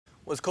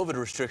Well, as COVID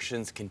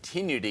restrictions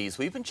continue to ease,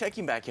 we've been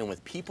checking back in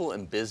with people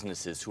and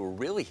businesses who were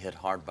really hit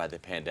hard by the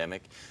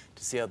pandemic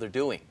to see how they're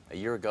doing. A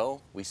year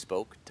ago, we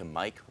spoke to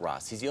Mike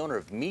Ross. He's the owner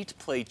of Meet,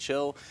 Play,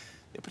 Chill.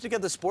 They put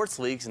together sports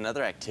leagues and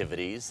other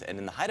activities, and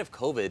in the height of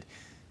COVID,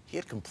 he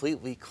had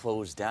completely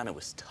closed down. It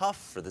was tough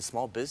for the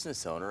small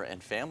business owner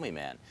and family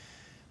man.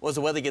 Well, as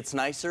the weather gets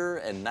nicer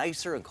and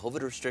nicer and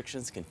COVID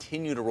restrictions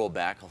continue to roll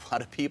back, a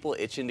lot of people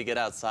itching to get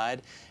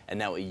outside, and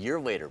now a year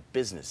later,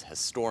 business has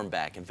stormed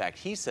back. In fact,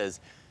 he says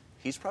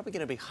he's probably going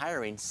to be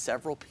hiring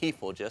several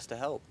people just to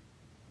help.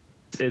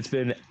 It's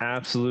been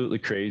absolutely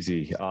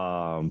crazy.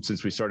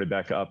 Since we started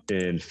back up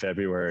in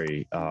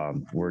February,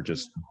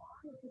 the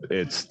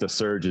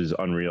surge is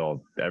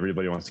unreal.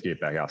 Everybody wants to get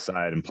back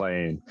outside and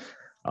playing.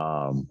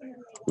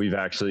 We've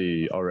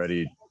actually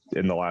already,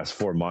 in the last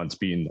 4 months,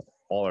 beaten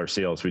all our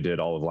sales we did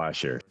all of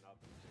last year.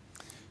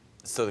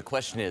 So the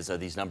question is, are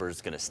these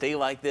numbers going to stay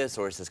like this,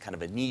 or is this kind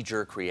of a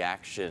knee-jerk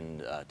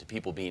reaction to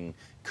people being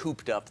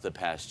cooped up the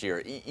past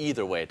year?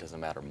 Either way, it doesn't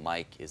matter.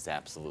 Mike is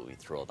absolutely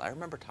thrilled. I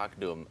remember talking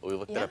to him. We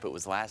looked it up. It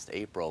was last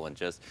April, and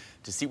just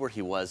to see where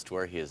he was to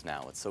where he is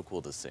now, it's so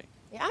cool to see.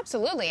 Yeah,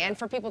 absolutely. And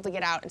for people to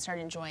get out and start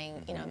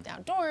enjoying, the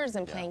outdoors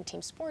and playing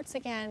team sports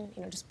again,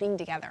 just being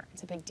together.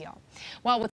 It's a big deal. Well, with